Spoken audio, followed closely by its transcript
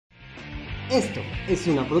Esto es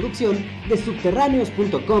una producción de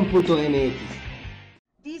subterráneos.com.mx.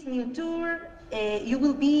 This new tour, you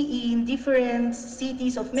will be in different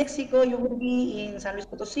cities of Mexico. You will be in San Luis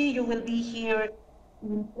Potosí. You will be here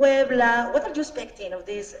in Puebla. What are you expecting of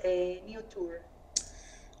this new tour?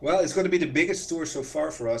 Well, it's going to be the biggest tour so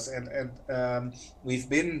far for us, and we've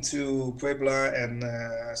been to Puebla and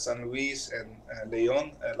San Luis and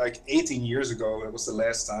León like 18 years ago. It was the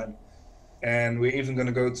last time, and we're even going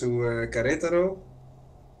to go to Querétaro,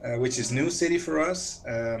 which is new city for us.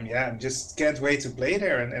 Yeah, just can't wait to play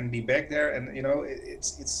there and be back there. And you know,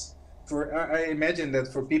 it's for I imagine that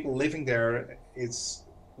for people living there, it's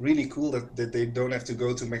really cool that they don't have to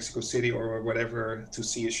go to Mexico City or whatever to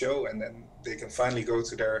see a show, and then they can finally go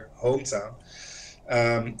to their hometown.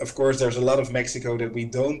 Of course, there's a lot of Mexico that we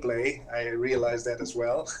don't play. I realize that as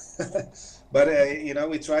well. But you know,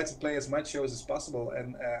 we try to play as much shows as possible,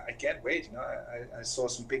 and I can't wait. You know, I saw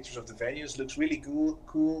some pictures of the venues. Looks really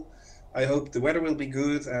cool. I hope the weather will be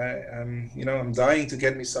good. You know, I'm dying to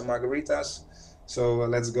get me some margaritas. So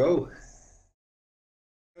let's go.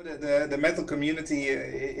 The metal community,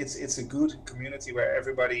 it's a good community where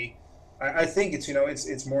everybody. I think it's, you know,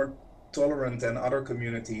 it's more tolerant than other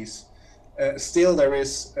communities. Still, there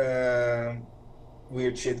is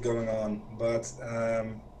weird shit going on, but.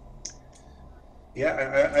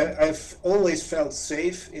 Yeah, I've always felt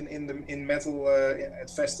safe in metal at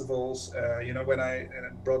festivals. You know, when I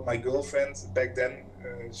brought my girlfriend back then,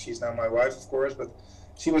 she's now my wife, of course, but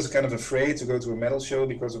she was kind of afraid to go to a metal show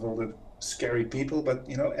because of all the scary people. But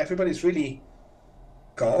you know, everybody's really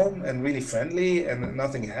calm and really friendly, and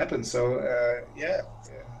nothing happened. So yeah,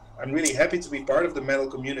 I'm really happy to be part of the metal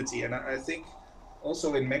community, and I think.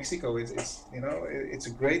 Also in Mexico, it's you know, it's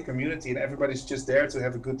a great community, and everybody's just there to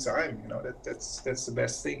have a good time. You know, that's the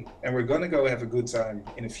best thing, and we're gonna go have a good time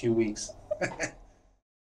in a few weeks.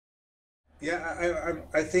 Yeah,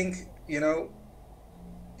 I think, you know,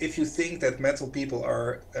 if you think that metal people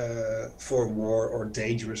are for war or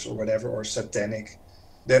dangerous or whatever or satanic,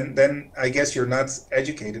 then I guess you're not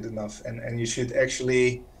educated enough, and you should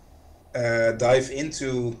actually dive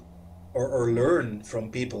into. Or learn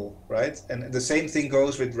from people, right? And the same thing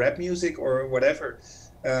goes with rap music or whatever.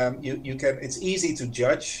 You can. It's easy to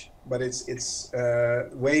judge, but it's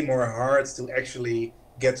way more hard to actually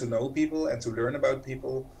get to know people and to learn about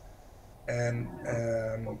people. And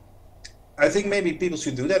I think maybe people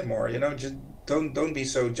should do that more. You know, just don't be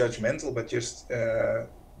so judgmental, but just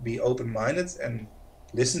be open-minded and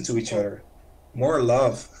listen to each other. More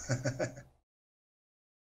love.